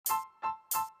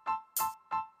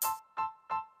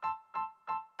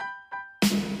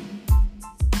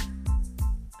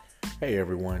Hey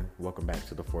everyone, welcome back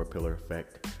to the Four Pillar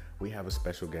Effect. We have a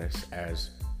special guest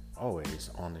as always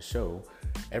on the show.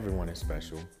 Everyone is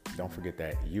special. Don't forget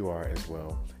that you are as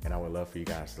well, and I would love for you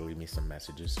guys to leave me some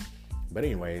messages. But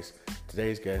anyways,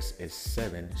 today's guest is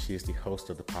Sevyn. She is the host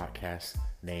of the podcast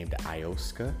named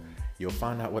Ioska. You'll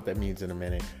find out what that means in a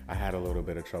minute. I had a little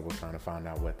bit of trouble trying to find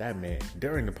out what that meant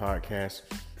during the podcast.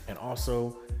 And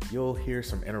also, you'll hear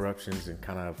some interruptions and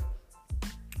kind of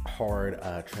hard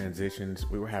transitions.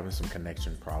 We were having some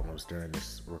connection problems during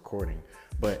this recording,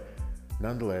 but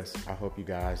nonetheless, I hope you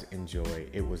guys enjoy.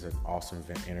 It was an awesome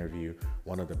interview,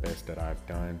 one of the best that I've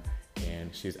done,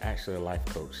 and she's actually a life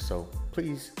coach. So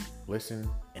please listen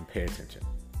and pay attention.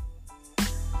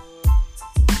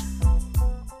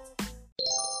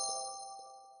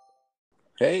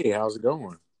 Hey, how's it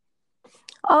going?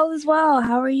 All is well.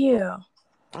 How are you?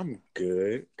 I'm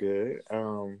good.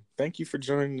 Thank you for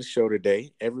joining the show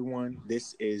today. Everyone,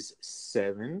 this is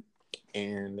Sevyn,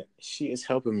 and she is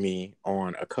helping me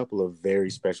on a couple of very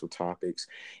special topics,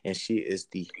 and she is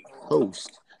the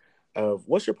host of,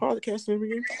 what's your podcast name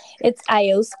again? It's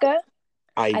Ioska.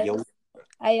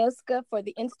 Ioska For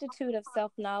the Institute of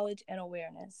Self-Knowledge and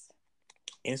Awareness.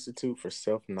 Institute for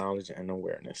Self-Knowledge and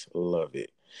Awareness. Love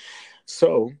it.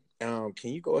 So, can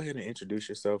you go ahead and introduce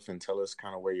yourself and tell us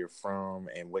kind of where you're from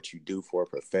and what you do for a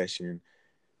profession,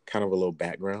 kind of a little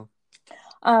background?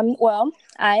 My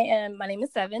name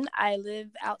is Sevyn. I live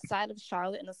outside of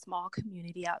Charlotte in a small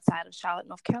community outside of Charlotte,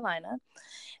 North Carolina.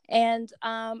 And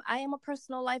I am a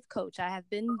personal life coach. I have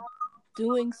been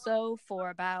doing so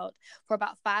for about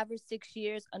 5 or 6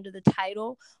 years under the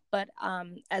title, but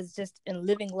as just in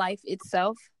living life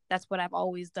itself. That's what I've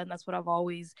always done. That's what I've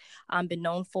always been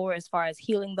known for, as far as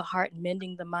healing the heart and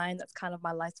mending the mind. That's kind of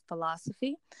my life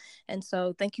philosophy. And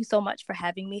so thank you so much for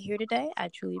having me here today. I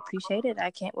truly appreciate it. I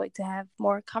can't wait to have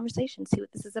more conversations, see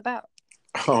what this is about.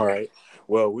 All right.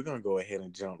 Well, we're going to go ahead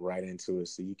and jump right into it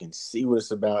so you can see what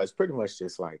it's about. It's pretty much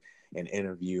just like an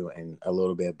interview and a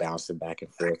little bit of bouncing back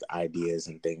and forth ideas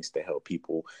and things to help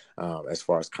people as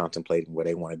far as contemplating where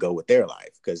they want to go with their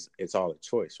life, because it's all a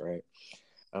choice, right?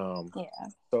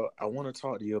 So I want to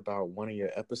talk to you about one of your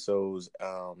episodes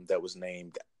that was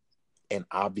named An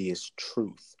Obvious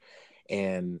Truth.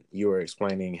 And you were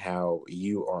explaining how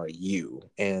you are you.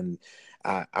 And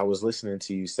I was listening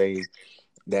to you say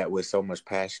that with so much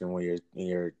passion when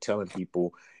you're telling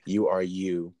people you are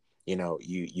you. You know,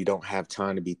 you don't have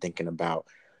time to be thinking about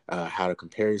how to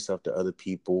compare yourself to other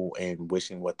people and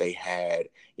wishing what they had.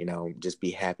 You know, just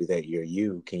be happy that you're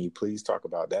you. Can you please talk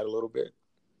about that a little bit?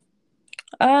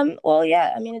 Well,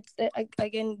 yeah. I mean, it's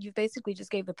again, you basically just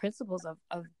gave the principles of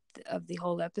the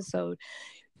whole episode.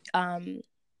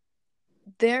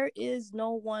 There is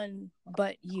no one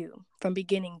but you from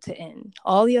beginning to end.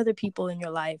 All the other people in your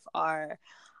life are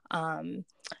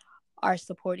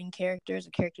supporting characters,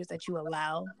 or characters that you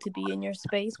allow to be in your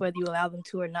space, whether you allow them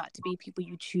to or not to be, people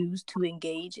you choose to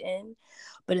engage in.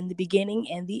 But in the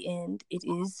beginning and the end, it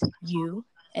is you.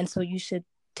 And so you should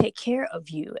take care of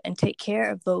you and take care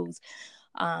of those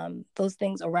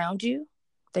things around you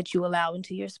that you allow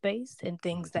into your space, and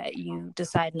things that you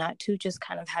decide not to. Just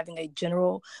kind of having a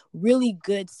general, really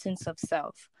good sense of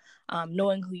self,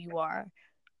 knowing who you are,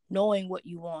 knowing what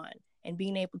you want, and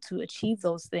being able to achieve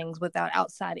those things without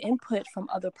outside input from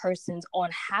other persons on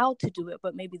how to do it,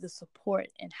 but maybe the support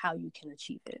and how you can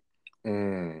achieve it.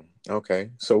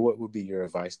 Okay. So what would be your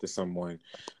advice to someone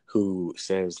who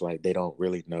says like they don't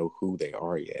really know who they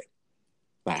are yet?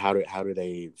 Like how do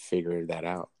they figure that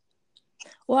out?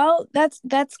 Well, that's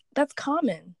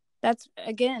common. That's,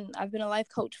 again, I've been a life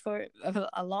coach for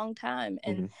a long time,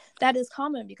 and that is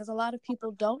common because a lot of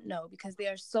people don't know, because they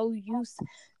are so used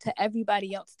to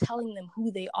everybody else telling them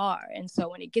who they are. And so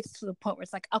when it gets to the point where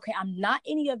it's like, okay, I'm not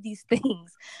any of these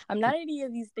things. I'm not any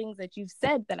of these things that you've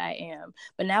said that I am,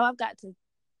 but now I've got to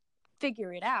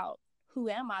figure it out. Who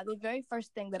am I? The very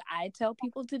first thing that I tell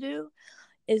people to do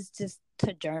is just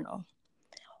to journal.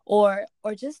 Or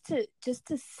just to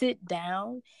sit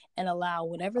down and allow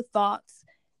whatever thoughts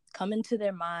come into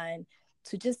their mind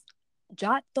to just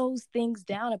jot those things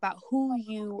down about who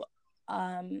you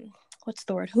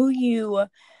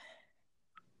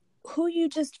who you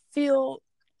just feel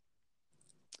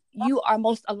you are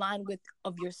most aligned with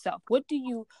of yourself. What do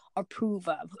you approve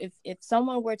of? If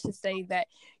someone were to say that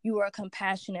you are a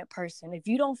compassionate person, if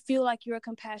you don't feel like you're a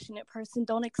compassionate person,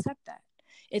 don't accept that.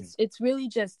 It's really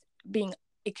just being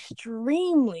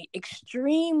extremely,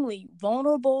 extremely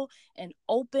vulnerable and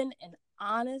open and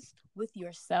honest with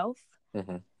yourself,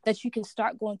 that you can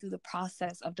start going through the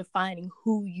process of defining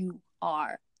who you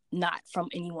are, not from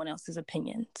anyone else's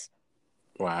opinions.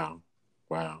 Wow.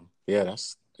 Yeah,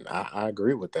 I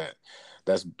agree with that.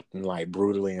 That's like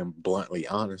brutally and bluntly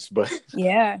honest, but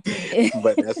Yeah.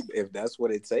 but that's if that's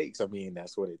what it takes. I mean,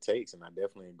 that's what it takes, and I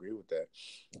definitely agree with that.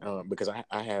 Because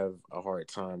I have a hard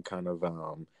time kind of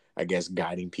I guess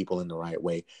guiding people in the right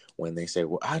way when they say,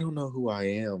 "Well, I don't know who I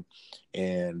am,"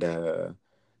 and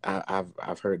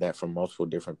I've heard that from multiple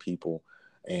different people,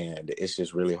 and it's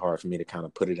just really hard for me to kind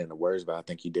of put it into words. But I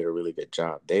think you did a really good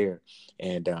job there,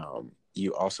 and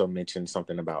you also mentioned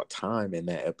something about time in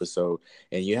that episode,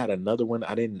 and you had another one.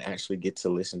 I didn't actually get to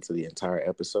listen to the entire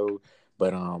episode,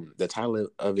 but the title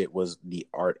of it was "The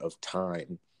Art of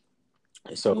Time."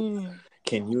 So, Mm.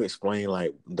 can you explain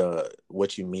like the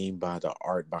what you mean by the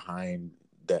art behind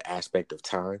the aspect of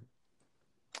time?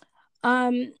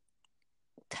 Um,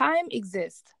 time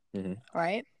exists, Mm-hmm.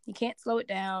 right? You can't slow it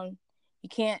down. You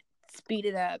can't speed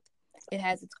it up. It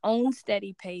has its own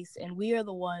steady pace, and we are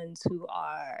the ones who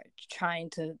are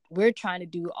we're trying to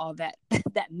do all that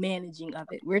that managing of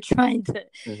it. We're trying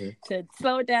Mm-hmm. to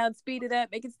slow it down, speed it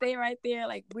up, make it stay right there.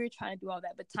 Like, we're trying to do all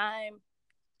that. But time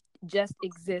just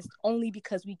exists only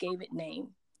because we gave it name,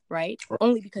 right?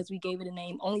 Only because we gave it a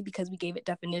name, only because we gave it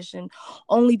definition,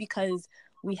 only because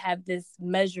we have this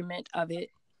measurement of it.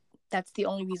 That's the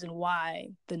only reason why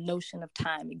the notion of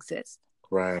time exists.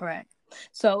 Right. Correct.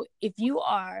 So if you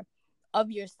are of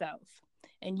yourself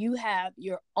and you have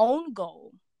your own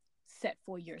goal set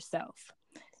for yourself,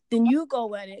 then you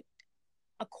go at it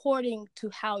according to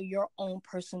how your own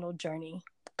personal journey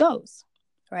goes,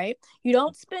 right? You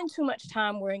don't spend too much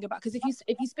time worrying about, because if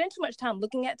you spend too much time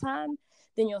looking at time,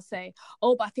 then you'll say,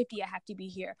 oh, by 50 I have to be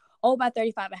here, oh, by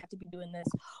 35 I have to be doing this,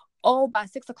 oh, by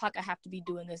 6 o'clock I have to be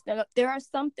doing this. Now, there are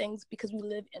some things, because we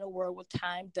live in a world where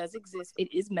time does exist,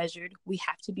 it is measured, we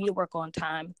have to be to work on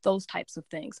time, those types of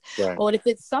things. Right. But if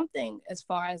it's something as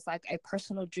far as like a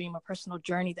personal dream, a personal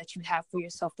journey that you have for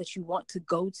yourself that you want to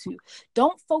go to,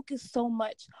 don't focus so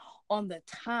much on the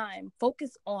time.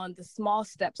 Focus on the small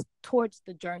steps towards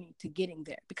the journey to getting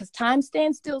there, because time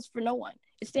stands still for no one.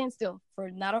 It stands still for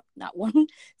not one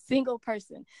single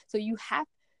person. So you have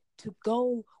to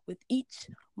go with each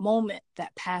moment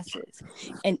that passes,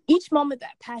 and each moment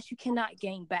that passes you cannot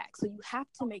gain back. So you have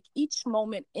to make each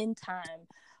moment in time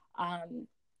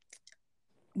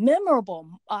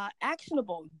memorable,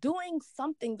 actionable, doing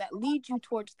something that leads you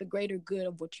towards the greater good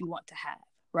of what you want to have,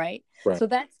 right? Right. So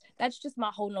that's just my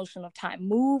whole notion of time.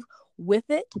 Move with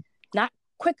it, not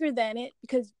quicker than it,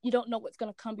 because you don't know what's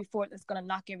going to come before it that's going to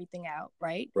knock everything out,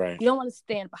 right? Right. You don't want to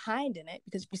stand behind in it,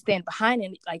 because if you stand behind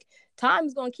in it, like, time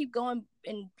is going to keep going,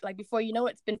 and like before you know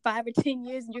it, it's been 5 or 10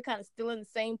 years and you're kind of still in the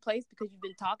same place because you've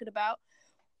been talking about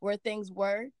where things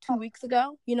were 2 weeks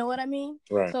ago. You know what I mean?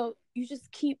 Right. So you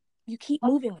just keep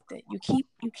moving with it. You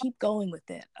keep going with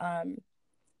it.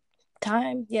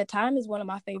 Time is one of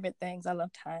my favorite things. I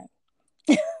love time.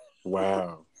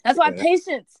 Wow. That's why Yeah.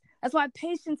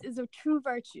 patience is a true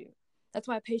virtue. That's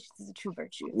why patience is a true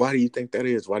virtue. Why do you think that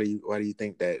is? Why do you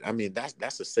think that? I mean,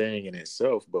 that's a saying in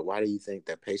itself, but why do you think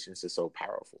that patience is so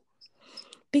powerful?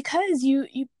 Because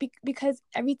because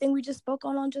everything we just spoke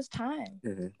on just time.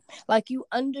 Mm-hmm. Like, you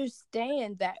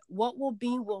understand that what will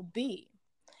be will be,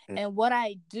 and what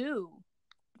I do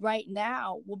right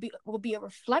now will be a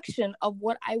reflection of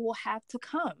what I will have to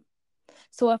come.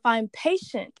 So if I'm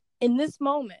patient in this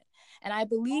moment, and I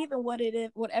believe in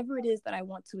whatever it is that I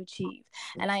want to achieve,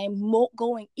 and I am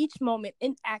going each moment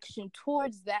in action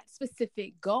towards that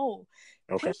specific goal,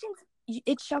 Okay. patience,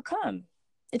 it shall come.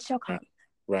 It shall come.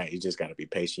 Right. You just got to be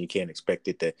patient. You can't expect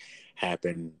it to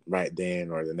happen right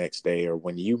then or the next day or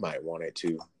when you might want it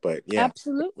to. But yeah,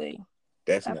 Absolutely.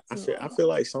 definitely. I Absolutely. feel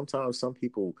like sometimes some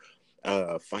people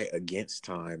fight against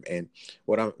time, and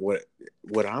what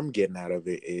I'm getting out of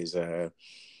it is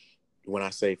when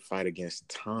I say fight against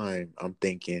time, I'm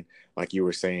thinking, like you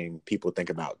were saying, people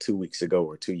think about 2 weeks ago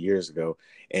or 2 years ago.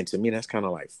 And to me, that's kind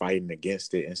of like fighting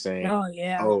against it and saying, Oh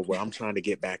yeah. oh, well, I'm trying to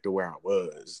get back to where I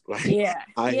was. Like, Yeah.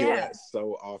 I hear Yeah. that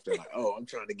so often, like, oh, I'm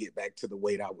trying to get back to the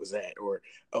weight I was at, or,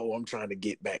 oh, I'm trying to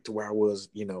get back to where I was,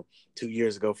 2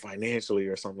 years ago financially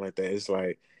or something like that. It's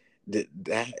like,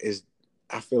 that is,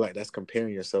 I feel like that's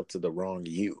comparing yourself to the wrong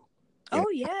you. Oh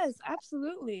yes,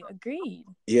 absolutely. Agreed.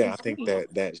 Yeah, I think Agreed.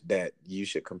 that you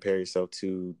should compare yourself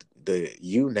to the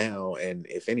you now, and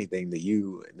if anything, the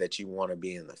you that you want to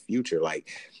be in the future, like,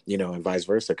 and vice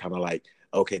versa. Kind of like,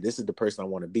 okay, this is the person I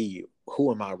want to be.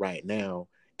 Who am I right now,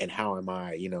 and how am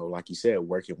I, like you said,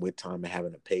 working with time and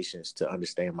having the patience to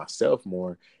understand myself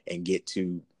more and get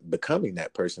to becoming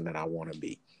that person that I want to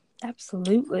be.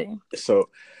 Absolutely. So,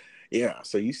 yeah.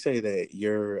 So you say that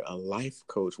you're a life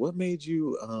coach. What made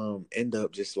you end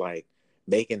up just like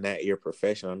making that your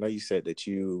profession? I know you said that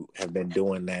you have been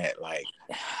doing that like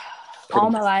pretty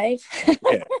all my much. life.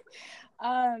 Yeah.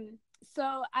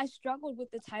 So I struggled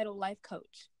with the title life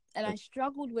coach, and I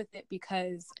struggled with it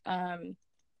because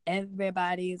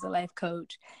everybody is a life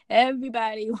coach.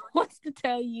 Everybody wants to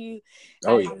tell you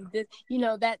Oh how to yeah. do this. You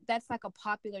know, that's like a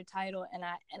popular title, and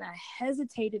I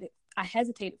hesitated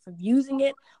from using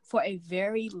it for a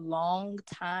very long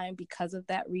time because of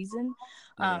that reason.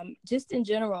 Just in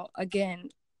general, again,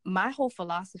 my whole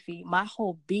philosophy, my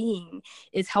whole being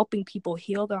is helping people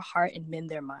heal their heart and mend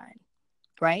their mind,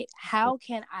 right? How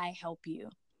can I help you?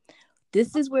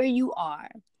 This is where you are.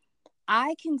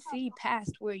 I can see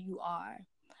past where you are,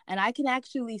 and I can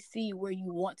actually see where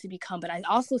you want to become, but I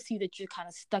also see that you're kind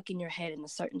of stuck in your head in a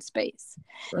certain space.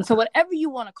 And Right. so whatever you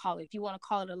want to call it, if you want to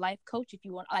call it a life coach, if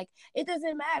you want, like, it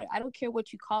doesn't matter. I don't care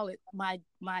what you call it. My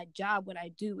job, what I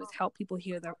do is help people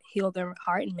heal their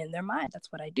heart and mend their mind.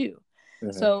 That's what I do.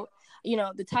 So,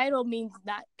 the title means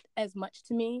not as much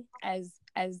to me as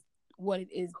what it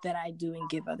is that I do and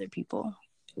give other people.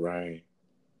 Right.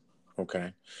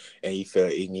 Okay. And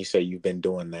you say you've been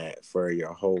doing that for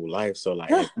your whole life. So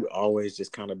like have you always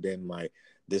just kind of been like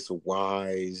this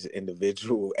wise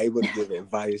individual able to give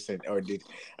advice or did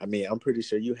I mean I'm pretty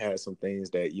sure you had some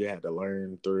things that you had to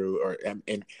learn through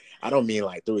and I don't mean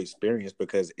like through experience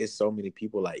because it's so many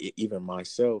people like even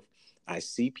myself, I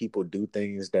see people do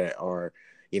things that are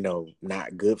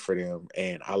not good for them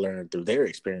and I learned through their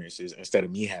experiences instead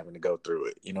of me having to go through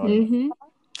it. You know what I mean? Mm-hmm.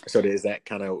 So is that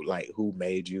kind of like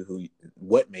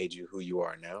what made you who you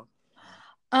are now?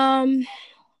 Um,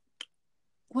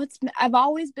 I've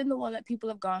always been the one that people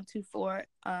have gone to for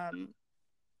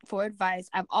advice.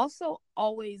 I've also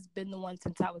always been the one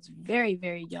since I was very,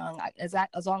 very young,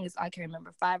 as long as I can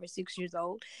remember, 5 or 6 years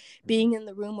old, being in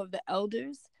the room of the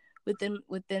elders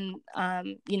within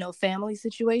family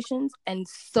situations and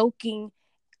soaking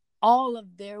all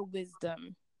of their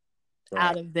wisdom Right,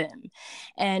 out of them.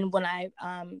 And when I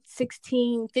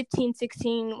 16, 15,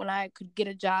 16, when I could get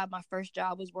a job, my first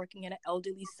job was working at an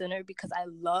elderly center because I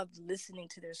loved listening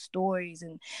to their stories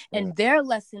and their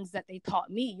lessons that they taught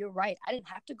me. You're right, I didn't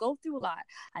have to go through a lot.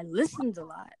 I listened a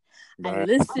lot. I right,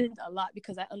 listened a lot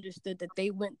because I understood that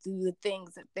they went through the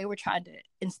things that they were trying to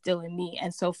instill in me.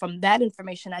 And so from that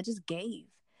information I just gave,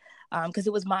 because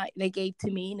they gave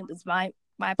to me and it was my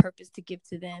purpose to give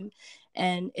to them.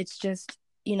 And it's just,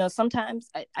 sometimes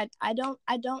I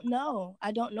don't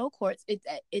know courts.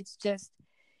 It's just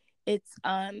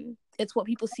it's what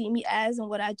people see me as and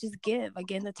what I just give.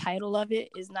 Again, the title of it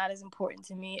is not as important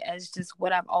to me as just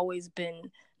what I've always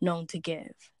been known to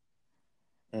give.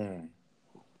 mm,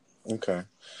 okay.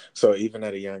 So even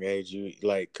at a young age, you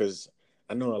like because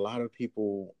I know a lot of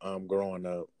people growing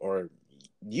up, or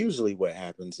usually what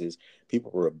happens is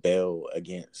people rebel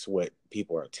against what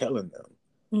people are telling them,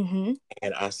 Mm-hmm.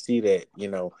 and I see that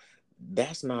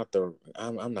that's not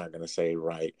I'm not gonna say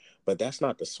right, but that's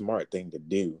not the smart thing to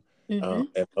do. Mm-hmm.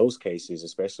 In most cases,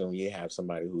 especially when you have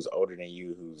somebody who's older than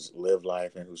you, who's lived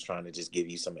life and who's trying to just give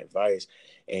you some advice,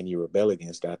 and you rebel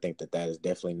against it, I think that is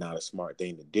definitely not a smart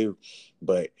thing to do.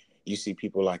 But you see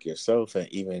people like yourself, and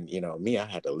even me, I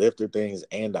had to live through things,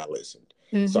 and I listened.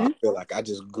 So I Mm-hmm. feel like I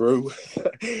just grew.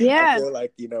 I Yeah. feel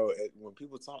like when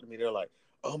people talk to me, they're like,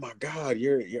 "Oh my God,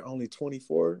 you're only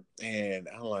 24," and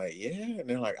I'm like, "Yeah," and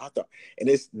they're like, "I thought," and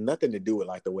it's nothing to do with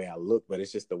like the way I look, but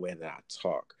it's just the way that I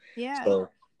talk. Yeah. So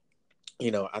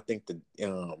I think that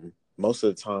most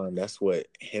of the time that's what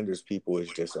hinders people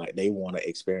is just like they want to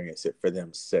experience it for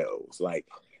themselves. Like,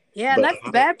 Yeah, and but that's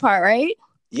the bad part, right?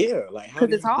 yeah, like how Because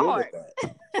do it's you deal hard. with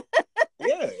that?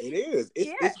 Yeah, it is.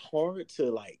 It's Yeah. hard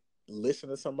to like listen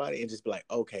to somebody and just be like,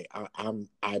 okay,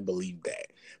 I believe that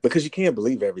because you can't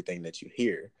believe everything that you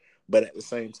hear. But at the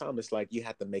same time, it's like you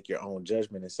have to make your own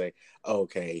judgment and say,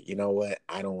 okay, you know what?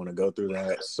 I don't want to go through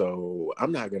that, so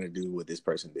I'm not gonna do what this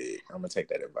person did. I'm gonna take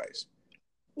that advice.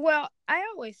 Well, I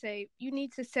always say you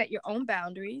need to set your own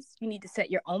boundaries. You need to set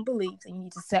your own beliefs, and you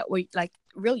need to set like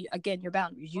really again your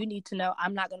boundaries. You need to know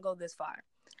I'm not going to go this far.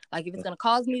 Like if it's going to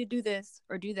cause me to do this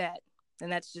or do that, then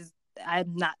that's just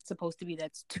I'm not supposed to be.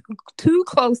 That's too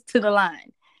close to the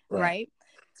line, Right. right?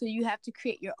 So you have to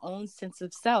create your own sense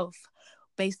of self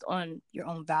based on your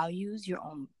own values, your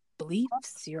own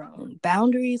beliefs, your own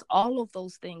boundaries. All of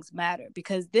those things matter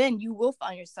because then you will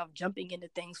find yourself jumping into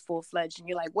things full fledged, and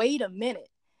you're like, wait a minute.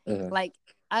 Mm-hmm. Like,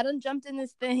 I done jumped in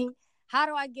this thing. How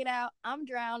do I get out? I'm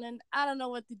drowning. I don't know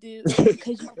what to do. And it's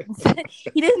because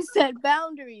you didn't set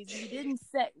boundaries. You didn't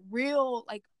set real,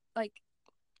 like,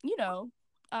 you know,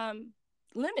 um,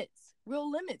 real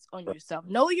limits on yourself.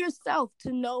 Know yourself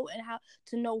to know and how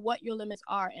to know what your limits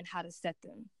are and how to set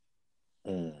them.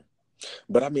 Mm.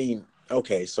 But I mean,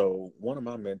 okay, so one of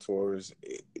my mentors,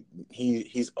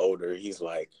 he's older. He's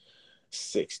like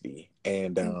 60,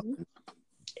 and Mm-hmm.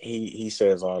 he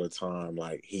says all the time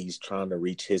like he's trying to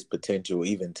reach his potential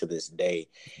even to this day,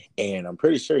 and I'm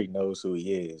pretty sure he knows who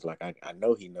he is. Like I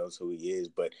know he knows who he is,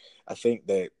 but I think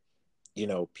that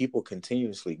people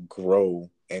continuously grow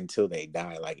until they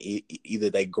die. Like either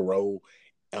they grow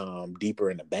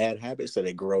deeper into bad habits, or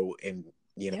they grow in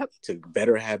Yep. to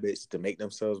better habits to make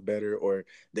themselves better, or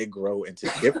they grow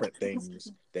into different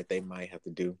things that they might have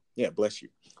to do. Yeah, bless you.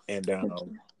 And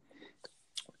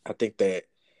I think that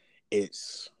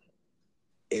it's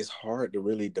it's hard to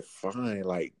really define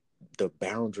like the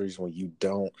boundaries when you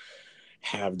don't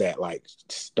have that like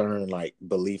stern like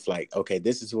belief, like, okay,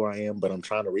 this is who I am, but I'm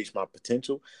trying to reach my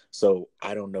potential, so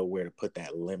I don't know where to put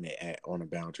that limit at on a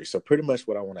boundary. So pretty much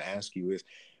what I want to ask you is,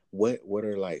 what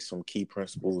are like some key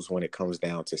principles when it comes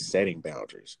down to setting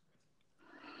boundaries?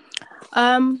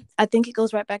 I think it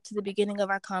goes right back to the beginning of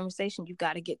our conversation. You've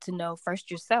got to get to know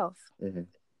first yourself. Mm-hmm.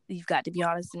 You've got to be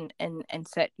honest and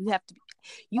set.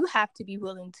 You have to be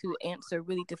willing to answer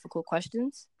really difficult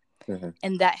questions. Mm-hmm.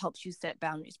 And that helps you set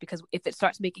boundaries, because if it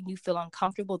starts making you feel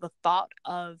uncomfortable, the thought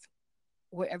of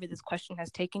wherever this question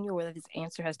has taken you, or whether this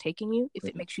answer has taken you, if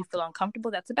it makes you feel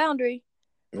uncomfortable, that's a boundary.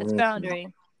 That's a boundary.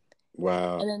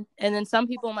 Wow. And then some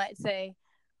people might say,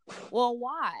 well,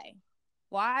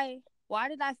 why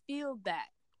did I feel that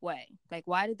way? Like,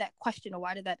 why did that question or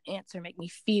why did that answer make me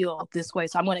feel this way?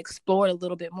 So I'm going to explore it a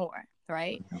little bit more,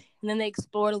 right? Mm-hmm. And then they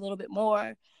explore it a little bit more,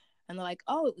 and they're like,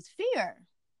 oh, it was fear.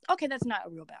 Okay, that's not a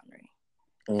real boundary.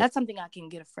 That's something I can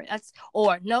get afraid.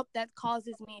 Or nope, that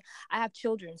causes me. I have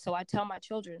children, so I tell my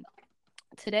children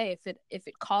today, if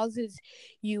it causes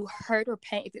you hurt or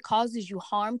pain, if it causes you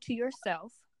harm to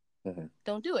yourself, Mm-hmm.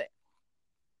 don't do it.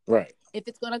 Right. If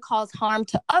it's going to cause harm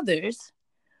to others,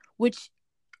 which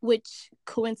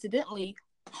coincidentally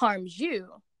harms you,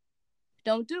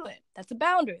 don't do it. That's a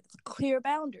boundary. It's a clear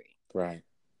boundary. Right.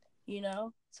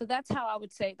 So that's how I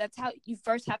would say, that's how you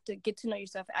first have to get to know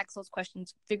yourself, ask those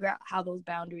questions, figure out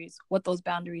what those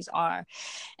boundaries are.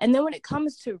 And then when it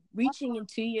comes to reaching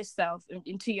into yourself,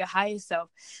 into your higher self,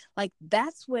 like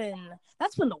that's when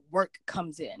the work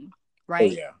comes in,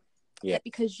 right? Oh yeah.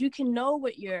 Because you can know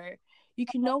what your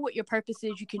purpose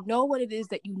is. You can know what it is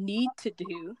that you need to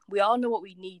do. We all know what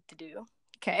we need to do.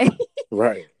 Okay.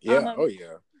 Right. Yeah. Oh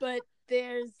yeah. But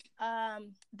there's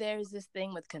this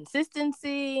thing with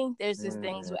consistency. There's this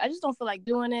things I just don't feel like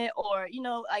doing it, or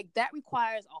like that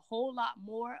requires a whole lot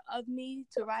more of me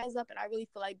to rise up, and I really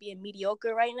feel like being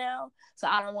mediocre right now, so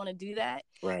I don't want to do that.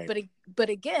 Right. But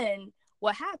again,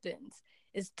 what happens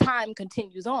is time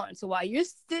continues on. So while you're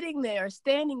standing there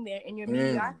in your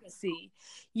mediocrity,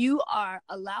 you are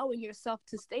allowing yourself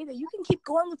to stay there. You can keep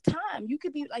going with time. You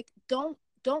could be like, don't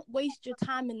waste your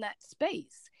time in that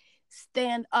space.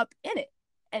 Stand up in it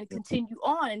and continue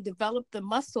on and develop the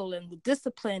muscle and the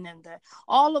discipline and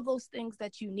all of those things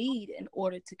that you need in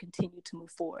order to continue to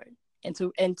move forward. And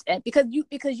because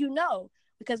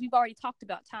we've already talked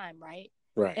about time, right?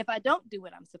 Right. If I don't do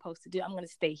what I'm supposed to do, I'm going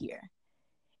to stay here.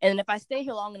 And if I stay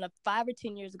here long enough, 5 or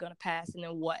 10 years are going to pass. And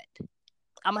then what?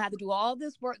 I'm going to have to do all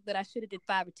this work that I should have did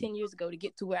 5 or 10 years ago to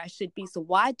get to where I should be. So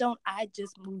why don't I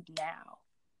just move now?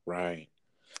 Right.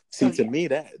 See, to me,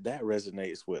 that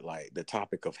resonates with like the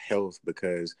topic of health,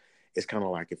 because it's kind of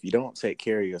like if you don't take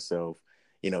care of yourself,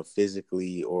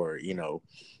 physically or,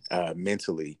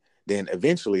 mentally, then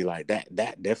eventually like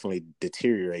that definitely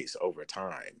deteriorates over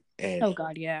time. And oh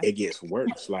God, yeah, it gets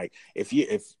worse. Like if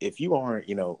you aren't,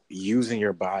 using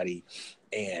your body,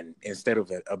 and instead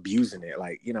of abusing it,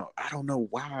 like, I don't know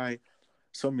why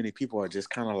so many people are just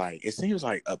kind of like, it seems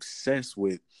like obsessed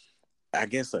with, I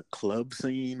guess, a club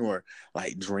scene, or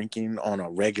like drinking on a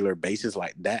regular basis.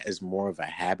 Like that is more of a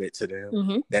habit to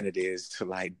them than it is to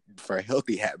like for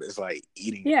healthy habits like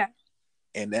eating. Yeah.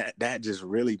 And that just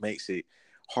really makes it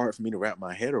hard for me to wrap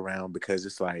my head around, because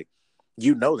it's like,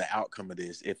 the outcome of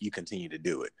this if you continue to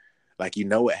do it. Like,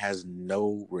 it has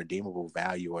no redeemable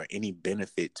value or any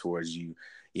benefit towards you,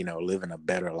 living a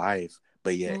better life,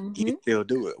 but yet you still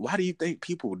do it. Why do you think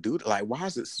people do it? Like, why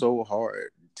is it so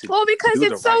hard? Because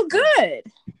it's so good.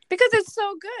 Because it's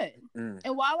so good.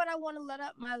 And why would I want to let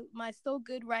up my so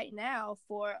good right now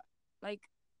for like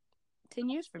 10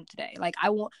 years from today? Like,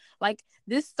 I want, like,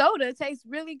 this soda tastes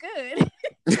really good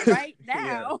right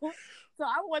now. Yeah. So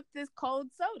I want this cold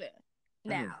soda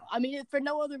now. I mean, for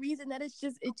no other reason that it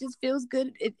just feels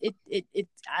good. It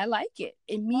I like it.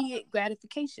 Immediate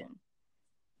gratification.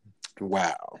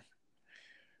 Wow.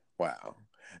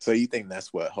 So you think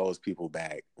that's what holds people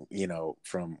back,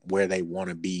 from where they want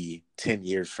to be 10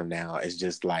 years from now? Is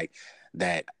just like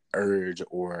that urge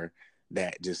or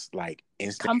that just like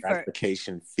instant comfort.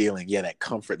 gratification feeling. Yeah, that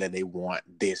comfort that they want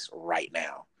this right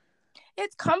now.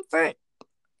 It's comfort.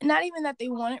 Not even that they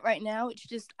want it right now. It's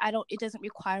just it doesn't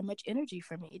require much energy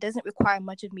for me. It doesn't require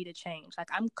much of me to change. Like,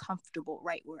 I'm comfortable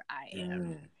right where I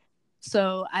am.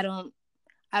 So I don't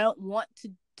want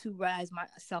to rise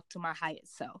myself to my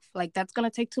highest self. Like, that's going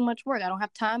to take too much work. I don't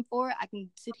have time for it. I can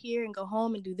sit here and go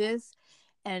home and do this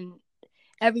and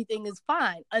everything is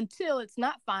fine until it's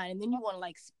not fine. And then you want to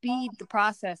like speed the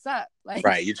process up. Like,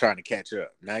 right. You're trying to catch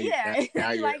up. Now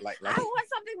now you're like, I want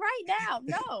something right now.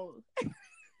 No.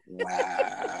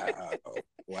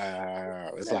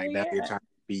 Wow. It's like now you're trying to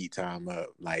speed time up.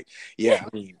 Like, yeah, I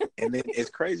mean, and then it's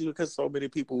crazy because so many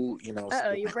people, you know,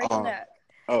 you're breaking that.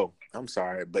 Oh, I'm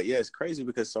sorry. But yeah, it's crazy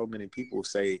because so many people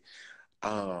say,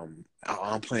 I'm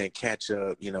playing catch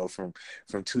up, you know, from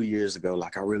 2 years ago.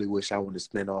 Like, I really wish I would have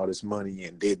spent all this money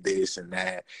and did this and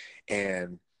that.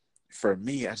 And for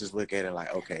me, I just look at it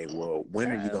like, okay, well,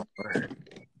 when are you going to learn?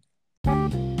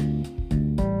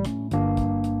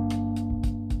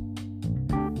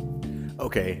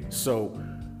 Okay, so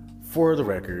for the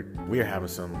record, we are having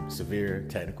some severe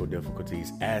technical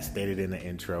difficulties. As stated in the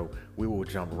intro, we will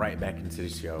jump right back into the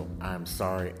show. I'm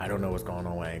sorry, I don't know what's going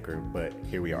on with Anchor, but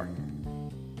here we are.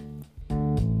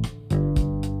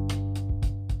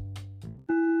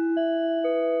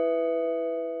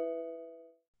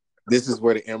 This is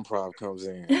where the improv comes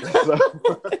in.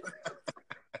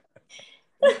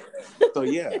 So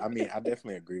yeah, I mean, I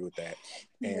definitely agree with that.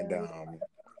 And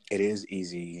it is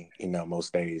easy, you know,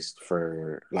 most days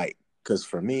for like, because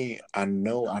for me, I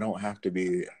know I don't have to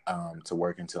be to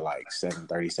work until like 7:30,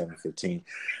 7:15.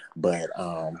 But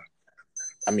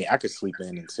I mean, I could sleep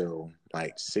in until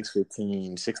like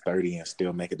 6:15, 6:30 and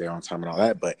still make it there on time and all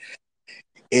that. But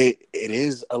it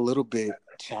is a little bit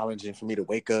challenging for me to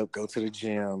wake up, go to the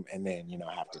gym, and then, you know,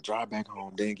 have to drive back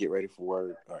home, then get ready for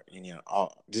work, or, you know,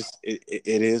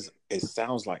 it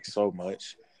sounds like so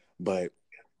much, but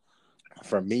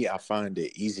for me, I find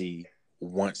it easy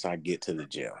once I get to the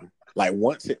gym. Like,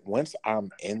 once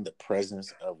I'm in the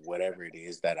presence of whatever it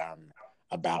is that I'm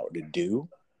about to do,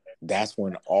 that's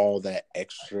when all that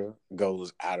extra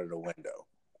goes out of the window.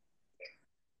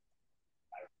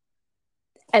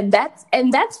 And that's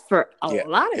for a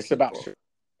lot of it's people, about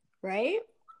right?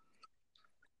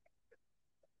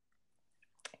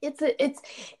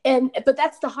 But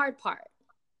that's the hard part.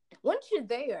 Once you're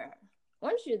there,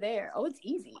 oh, it's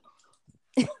easy.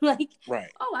 Like, right.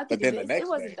 Oh, I could do this. It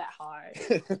wasn't that hard.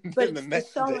 But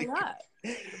it's showing up.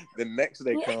 The next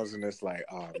day comes and it's like,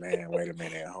 oh man, wait a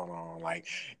minute, hold on. Like,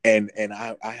 and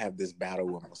I have this battle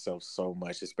with myself so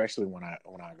much, especially when I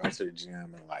go to the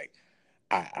gym and like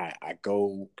I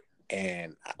go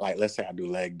and like, let's say I do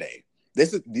leg day.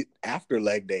 This is after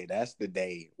leg day. That's the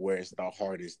day where it's the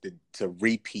hardest to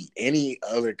repeat any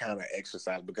other kind of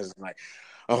exercise, because it's like,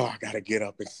 oh, I gotta get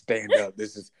up and stand up.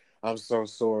 I'm so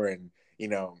sore, and you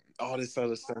know, all this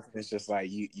other stuff. And it's just like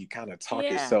you kind of talk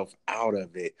yourself out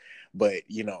of it. But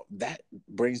you know, that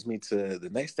brings me to the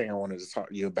next thing I wanted to talk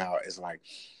to you about is like,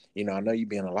 you know, I know you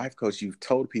being a life coach, you've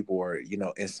told people, or you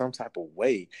know, in some type of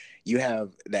way, you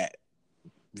have that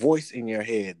voice in your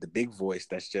head, the big voice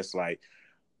that's just like,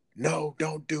 no,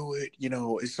 don't do it. You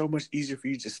know, it's so much easier for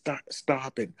you to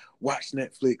stop and watch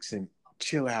Netflix and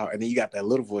chill out. And then you got that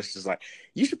little voice that's like,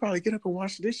 you should probably get up and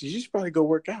wash the dishes. You should probably go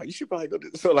work out. You should probably go do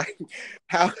this. So like,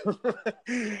 how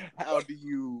do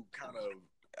you kind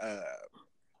of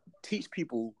teach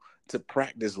people to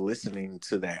practice listening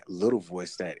to that little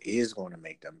voice that is going to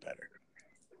make them better?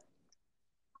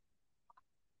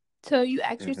 So you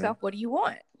ask yourself, what do you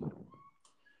want?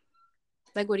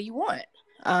 Like, what do you want?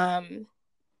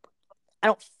 I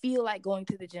don't feel like going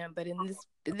to the gym, but in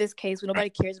this case, when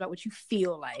nobody cares about what you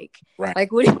feel like, right?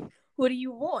 Like, what do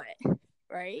you want,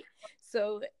 right?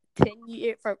 So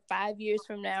 5 years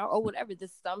from now, or whatever,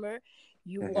 this summer,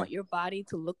 you want your body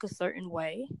to look a certain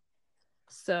way.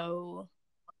 So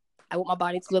I want my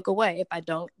body to look away. If I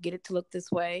don't get it to look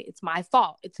this way, it's my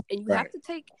fault. It's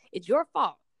your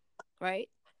fault, right?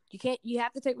 You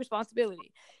have to take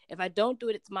responsibility. If I don't do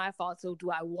it, it's my fault. So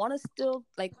do I want to still,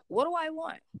 like, what do I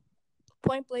want?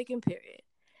 Point blank and period.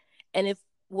 And if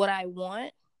what I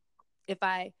want, if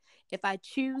I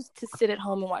choose to sit at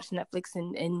home and watch Netflix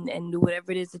and do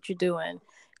whatever it is that you're doing,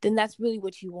 then that's really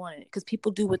what you wanted. Because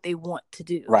people do what they want to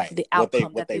do. Right. The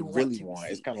outcome what they really want.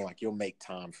 Receive. It's kind of like you'll make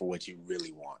time for what you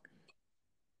really want.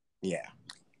 Yeah.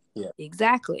 Yeah.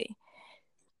 Exactly.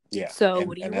 Yeah. So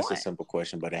what do you want? And that's a simple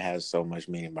question, but it has so much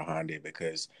meaning behind it,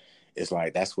 because it's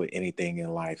like, that's with anything in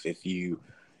life. If you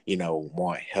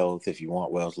want health, if you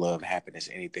want wealth, love, happiness,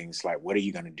 anything, it's like, what are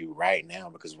you going to do right now?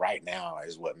 Because right now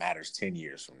is what matters 10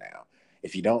 years from now.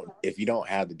 If you don't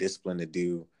have the discipline to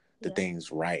do the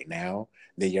things right now,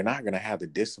 then you're not going to have the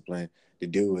discipline to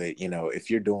do it. If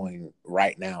you're doing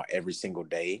right now every single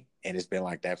day, and it's been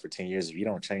like that for 10 years, if you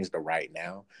don't change the right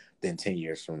now, then 10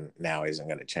 years from now isn't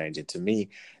going to change. And to me,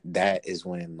 that is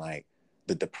when like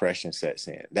the depression sets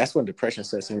in. That's when depression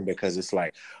sets in, because it's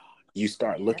like you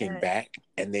start looking back,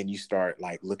 and then you start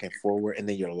like looking forward, and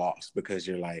then you're lost, because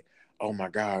you're like, oh my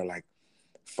God, like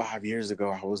 5 years ago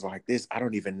I was like this. I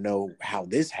don't even know how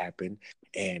this happened.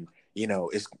 And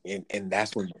and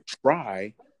that's when you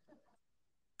try.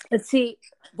 But see,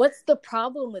 what's the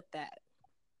problem with that?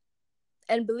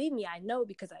 And believe me, I know,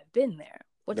 because I've been there.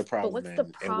 What's the problem in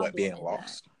what being in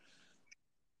lost?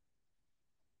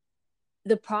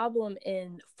 The problem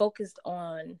in focused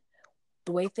on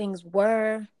the way things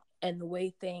were and the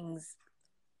way things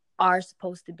are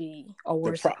supposed to be, or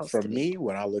were supposed for to be. me,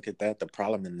 when I look at that, the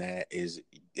problem in that is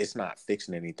it's not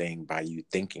fixing anything by you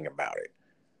thinking about it.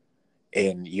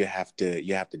 And you have to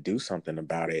do something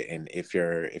about it. And if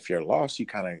you're lost, you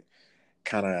kind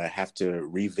of have to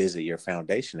revisit your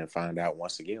foundation and find out,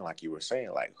 once again, like you were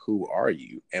saying, like, who are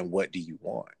you and what do you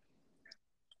want?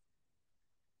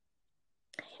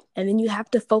 And then you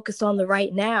have to focus on the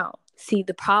right now. See,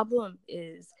 the problem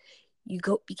is you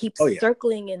keep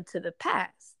circling into the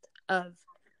past of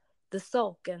the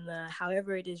sulk and the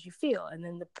however it is you feel, and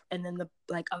then the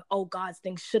like, oh God,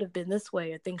 things should have been this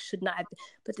way, or things should not have been.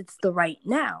 But it's the right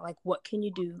now. Like, what can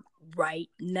you do right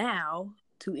now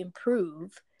to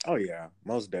improve? Oh yeah,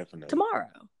 most definitely.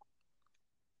 Tomorrow.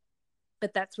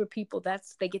 But that's where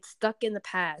they get stuck in the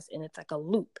past, and it's like a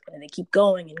loop, and they keep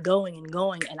going and going and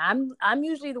going. And I'm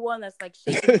usually the one that's like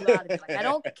shaking you out of it. Like, I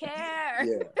don't care.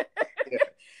 Yeah.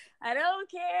 I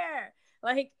don't care.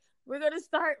 Like, we're gonna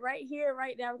start right here,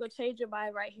 right now. We're gonna change your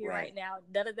mind right here, right now.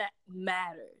 None of that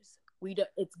matters.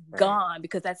 It's gone,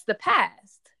 because that's the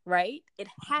past, right? It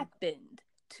happened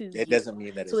to you. It doesn't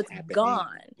mean that it's happening.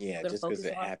 Gone. Yeah, just because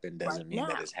it happened doesn't mean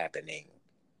that it's happening.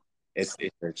 It's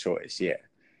your choice. Yeah.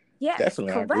 Yeah,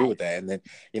 definitely. correct. I agree with that. And then,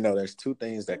 there's two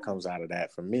things that comes out of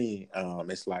that for me.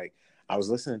 It's like, I was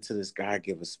listening to this guy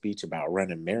give a speech about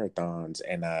running marathons,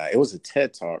 and it was a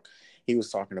TED talk. He was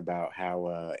talking about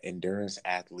how endurance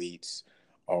athletes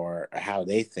are, how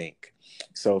they think.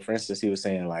 So for instance, he was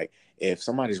saying, like, if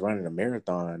somebody's running a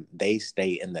marathon, they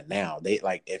stay in the now. They,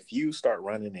 like, if you start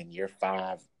running and you're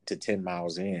 5 to 10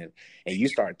 miles in, and you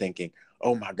start thinking,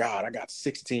 oh my God, I got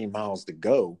 16 miles to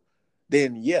go,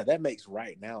 then yeah, that makes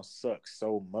right now suck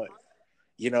so much,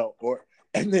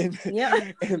 and then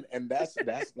and that's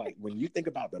like, when you think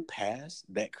about the past,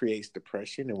 that creates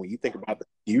depression, and when you think about the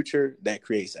future, that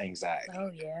creates anxiety. Oh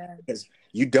yeah, because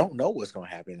you don't know what's going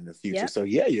to happen in the future. So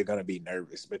yeah, you're going to be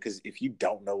nervous, because if you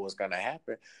don't know what's going to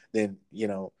happen, then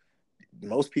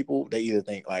most people, they either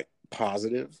think like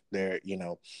positive, they're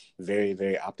very,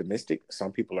 very optimistic.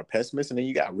 Some people are pessimists, and then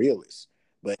you got realists.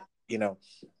 But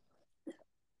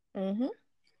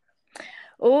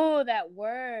oh, that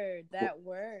word. The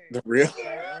realist.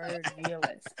 That word,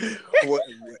 realist. What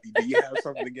do you have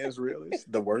something against realists?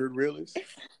 The word realist?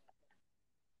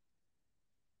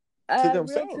 To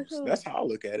themselves. That's how I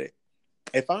look at it.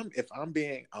 If I'm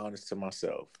being honest to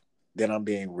myself, then I'm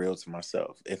being real to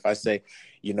myself. If I say,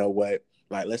 you know what,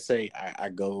 like, let's say I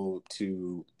go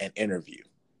to an interview,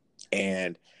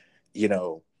 and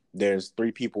there's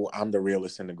 3 people. I'm the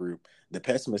realist in the group. The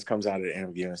pessimist comes out of the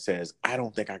interview and says, I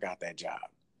don't think I got that job.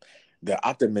 The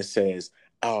optimist says,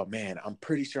 oh man, I'm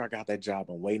pretty sure I got that job.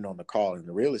 I'm waiting on the call. And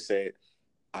the realist said,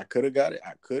 I could have got it.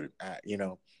 I could,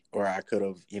 or I could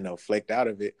have, flaked out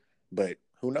of it. But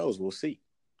who knows? We'll see.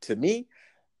 To me,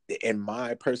 in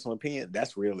my personal opinion,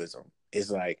 that's realism.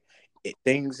 It's like,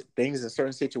 things in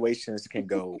certain situations can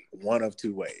go one of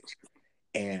 2 ways.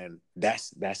 And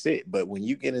that's it. But when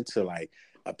you get into like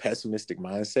a pessimistic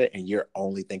mindset, and you're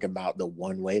only thinking about the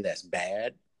one way that's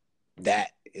bad,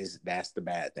 that's the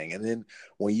bad thing. And then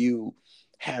when you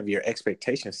have your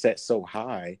expectations set so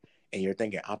high, and you're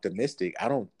thinking optimistic, I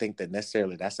don't think that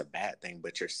necessarily that's a bad thing,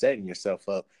 but you're setting yourself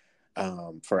up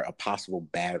for a possible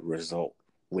bad result,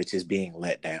 which is being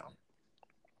let down.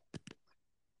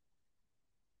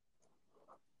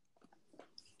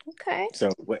 Okay.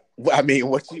 So what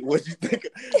you think?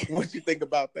 What you think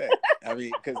about that? I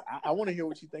mean, because I want to hear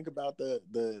what you think about the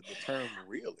term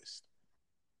realist.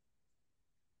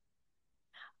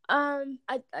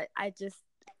 I just,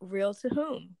 real to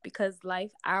whom? Because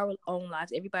our own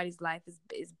lives, everybody's life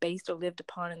is based or lived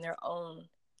upon in their own,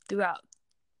 throughout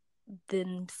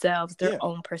themselves, their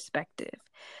own perspective,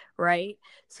 right?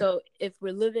 So if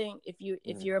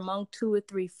you're among 2 or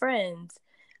 3 friends,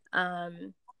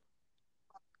 to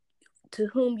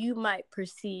whom you might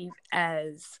perceive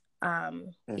as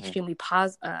extremely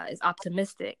as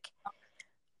optimistic,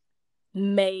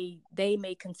 may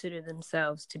consider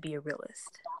themselves to be a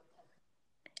realist,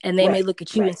 and they may look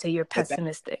at you and say you're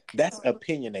pessimistic. That's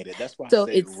opinionated. That's why I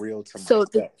said real to myself.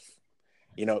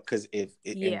 Because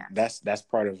and that's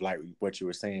part of like what you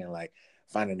were saying, like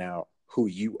finding out who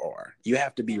you are. You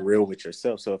have to be real with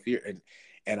yourself. So if you're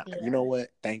and you know what?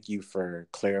 Thank you for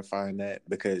clarifying that,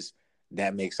 because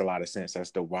that makes a lot of sense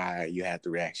as to why you had the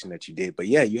reaction that you did. But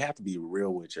yeah, you have to be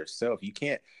real with yourself. You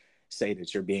can't say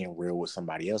that you're being real with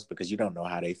somebody else because you don't know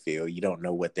how they feel. You don't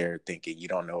know what they're thinking. You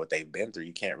don't know what they've been through.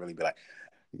 You can't really be like,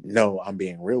 no, I'm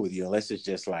being real with you, unless it's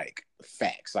just like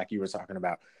facts, like you were talking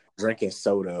about drinking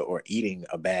soda or eating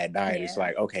a bad diet. It's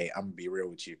like, okay, I'm gonna be real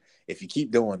with you. If you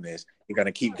keep doing this, you're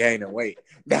gonna keep gaining weight.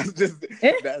 That's just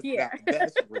that's real.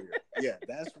 Yeah,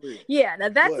 that's real. Yeah, now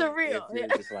that's a real. If you're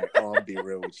just like, oh, I'm gonna be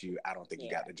real with you, I don't think you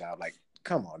got the job. Like,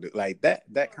 come on, dude. Like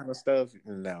that kind of stuff.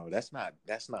 No, that's not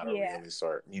a realist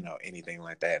or anything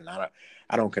like that. And I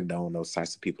don't condone those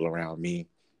types of people around me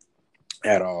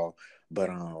at all. But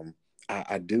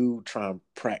I do try and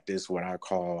practice what I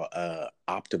call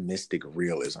optimistic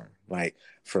realism. Like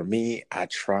for me, I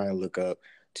try and look up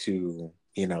to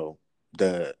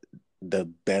the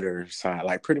better side.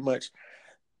 Like pretty much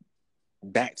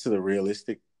back to the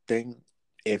realistic thing.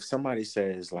 If somebody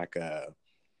says like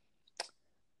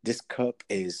this cup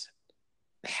is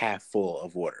half full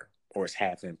of water or it's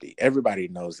half empty, everybody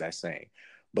knows that saying.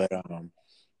 But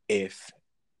if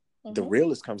the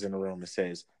realist comes in the room and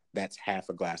says that's half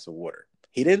a glass of water,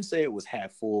 he didn't say it was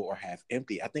half full or half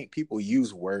empty. I think people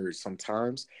use words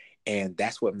sometimes, and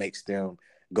that's what makes them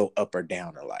go up or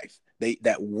down in life.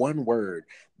 That one word,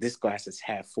 this glass is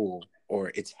half full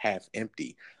or it's half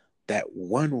empty, that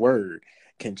one word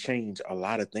can change a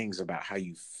lot of things about how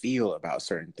you feel about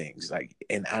certain things. Like,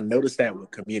 and I noticed that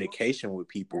with communication with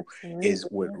people is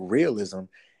with realism.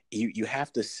 You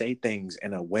have to say things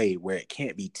in a way where it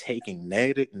can't be taken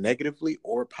negatively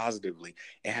or positively.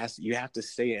 You have to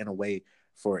say it in a way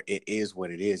for it is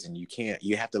what it is, and you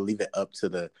have to leave it up to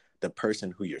the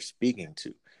person who you're speaking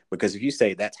to. Because if you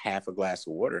say that's half a glass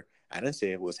of water, I didn't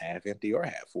say it was half empty or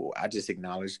half full. I just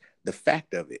acknowledged the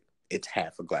fact of it. It's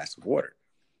half a glass of water.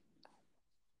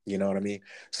 You know what I mean?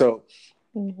 So,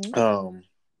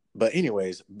 but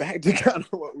anyways, back to kind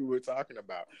of what we were talking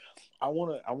about. I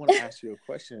want to ask you a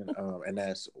question, and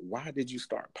that's, why did you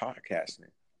start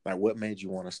podcasting? Like, what made you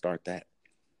want to start that?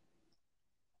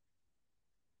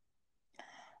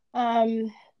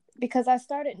 Because I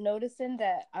started noticing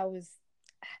that I was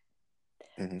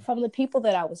from the people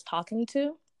that I was talking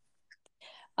to,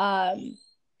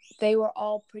 they were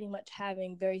all pretty much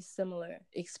having very similar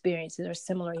experiences or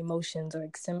similar emotions or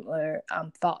similar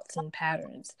thoughts and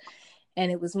patterns.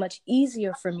 And it was much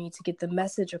easier for me to get the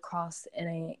message across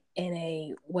in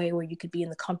a way where you could be in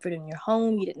the comfort in your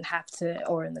home. You didn't have to,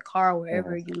 or in the car,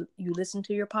 wherever you listen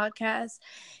to your podcast,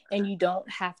 and you don't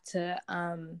have to,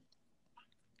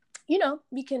 you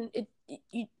can.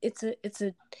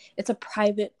 It's a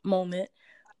private moment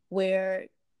where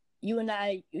you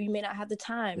may not have the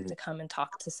time to come and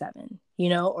talk to Sevyn,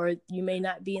 or you may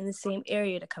not be in the same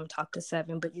area to come talk to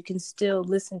Sevyn, but you can still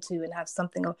listen to and have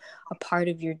something a part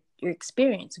of your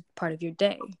experience, part of your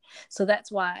day. So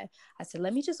that's why I said,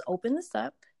 let me just open this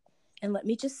up and let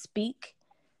me just speak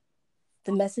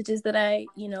the messages that I,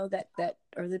 that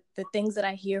or the things that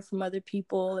I hear from other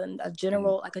people, and a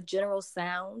general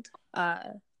sound,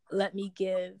 let me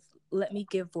give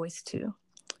voice to.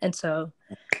 And so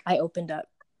I opened up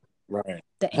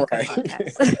the Anchor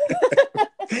podcast.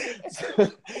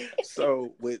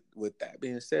 So with that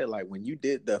being said, like when you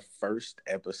did the first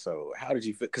episode, how did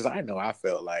you feel? Because I know I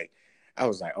felt like, I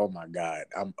was like, oh my God,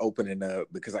 I'm opening up,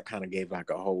 because I kind of gave like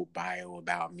a whole bio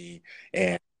about me,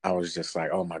 and I was just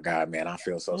like, oh my God, man, I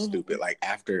feel so stupid. Like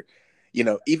after,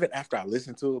 even after I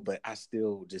listened to it, but I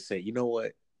still just say, you know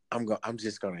what, I'm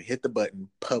just gonna hit the button,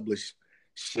 publish,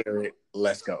 share it,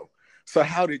 let's go. So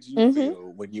how did you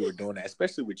feel when you were doing that,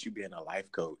 especially with you being a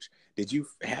life coach? Did you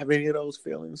have any of those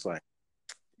feelings? Like,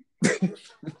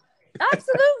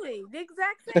 absolutely, the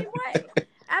exact same way.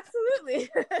 Absolutely.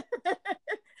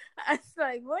 It's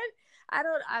like, what?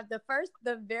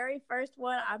 The very first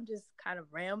one, I'm just kind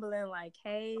of rambling like,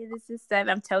 hey, this is Sevyn.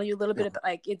 I'm telling you a little bit of,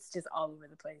 like, it's just all over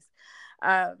the place.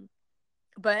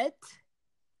 But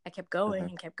I kept going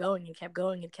and kept going and kept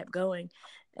going and kept going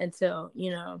until,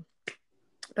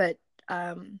 but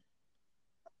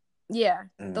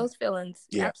those feelings,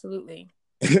 absolutely.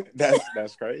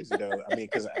 That's crazy though. I mean,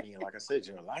 because I mean, like I said,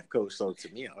 you're a life coach, so to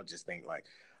me, I'll just think like,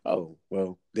 oh,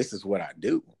 well, this is what I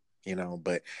do, you know.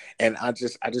 But and I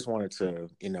just wanted to,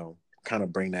 kind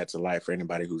of bring that to life for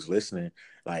anybody who's listening.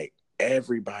 Like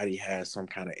everybody has some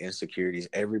kind of insecurities.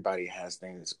 Everybody has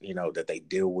things, that they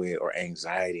deal with or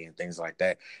anxiety and things like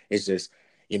that. It's just,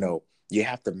 you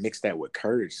have to mix that with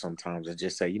courage sometimes and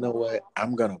just say, you know what,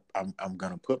 I'm gonna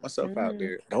put myself out Mm-hmm.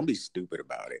 there. Don't be stupid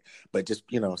about it, but just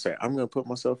say I'm gonna put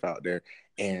myself out there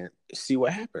and see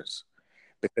what happens.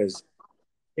 Because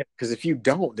because if you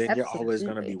don't, then you're always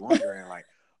gonna be Absolutely. wondering like,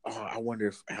 oh, I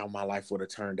wonder how my life would have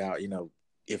turned out.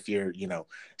 If you're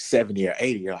 70 or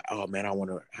 80, you're like, oh man, I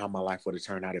wonder how my life would have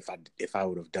turned out if I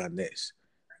would have done this.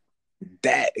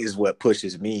 That is what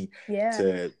pushes me Yeah.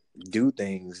 to do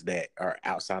things that are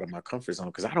outside of my comfort zone,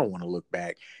 because I don't want to look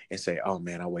back and say, oh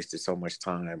man, I wasted so much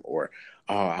time, or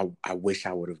oh, I wish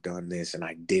I would have done this and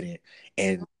I didn't.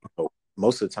 And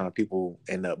most of the time people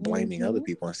end up blaming other Mm-hmm.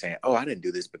 people and saying, oh, I didn't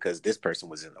do this because this person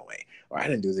was in the way, or I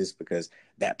didn't do this because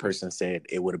that person said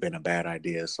it would have been a bad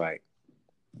idea. It's like,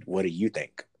 what do you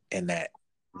think? And that,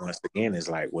 once again, is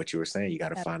like what you were saying, you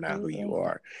got to find out who you Absolutely.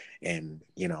 are, and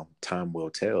time will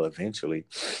tell eventually.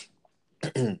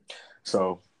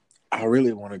 So I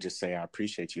really want to just say I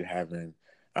appreciate you having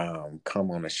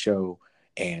come on the show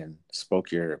and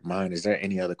spoke your mind. Is there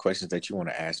any other questions that you want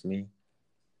to ask me?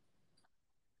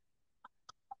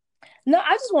 No,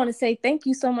 I just want to say thank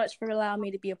you so much for allowing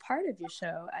me to be a part of your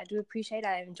show. I do appreciate it.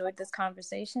 I enjoyed this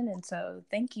conversation. And so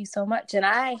thank you so much. And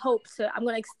I'm going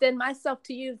to extend myself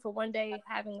to you for one day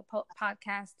having a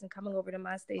podcast and coming over to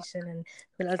my station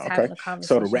and us Okay. having a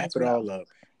So to conversation wrap as it well. all up,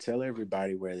 tell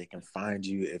everybody where they can find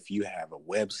you, if you have a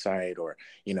website, or,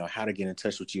 how to get in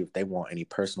touch with you if they want any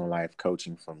personal life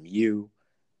coaching from you.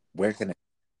 Where can they?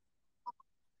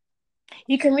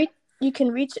 You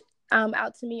can reach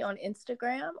out to me on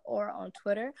Instagram or on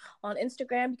Twitter. On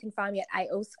Instagram, you can find me at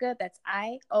IOSKA. That's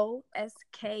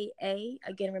IOSKA.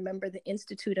 Again, remember the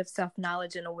Institute of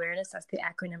Self-Knowledge and Awareness. That's the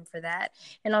acronym for that.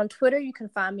 And on Twitter, you can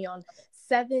find me on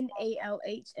Sevyn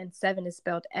ALH, and Sevyn is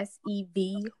spelled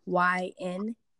SEVYN.